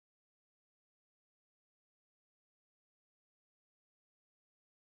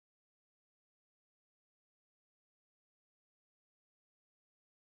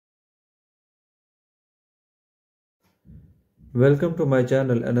Welcome to my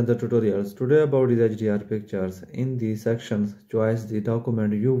channel, another tutorials. Today about is HDR pictures. In the sections, choose the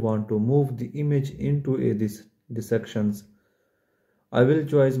document you want to move the image into the sections. I will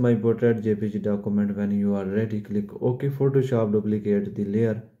choose my portrait JPG document. When you are ready, click OK. Photoshop duplicate the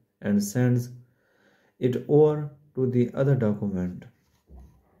layer and sends it over to the other document.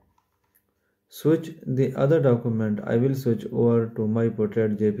 Switch the other document. I will switch over to my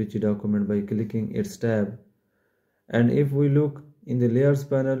portrait JPG document by clicking its tab. And if we look in the layers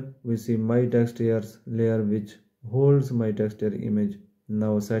panel, we see my textures layer which holds my texture image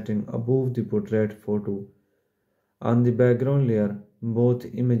now setting above the portrait photo. On the background layer, both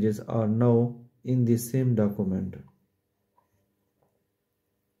images are now in the same document.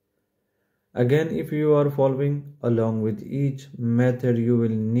 Again, if you are following along with each method, you will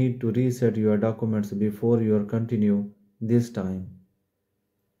need to reset your documents before you continue this time.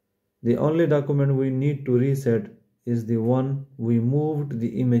 The only document we need to reset is the one we moved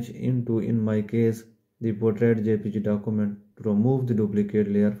the image into, in my case the portrait JPG document. To remove the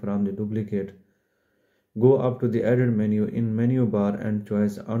duplicate layer from the duplicate, go up to the edit menu in menu bar and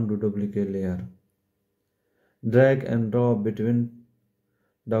choose undo duplicate layer. Drag and drop between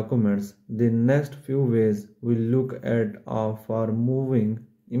documents. The next few ways we look at are for moving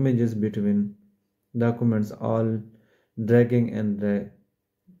images between documents, all dragging and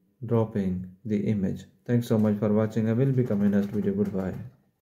dropping the image. Thanks so much for watching. I will be coming next video. Goodbye.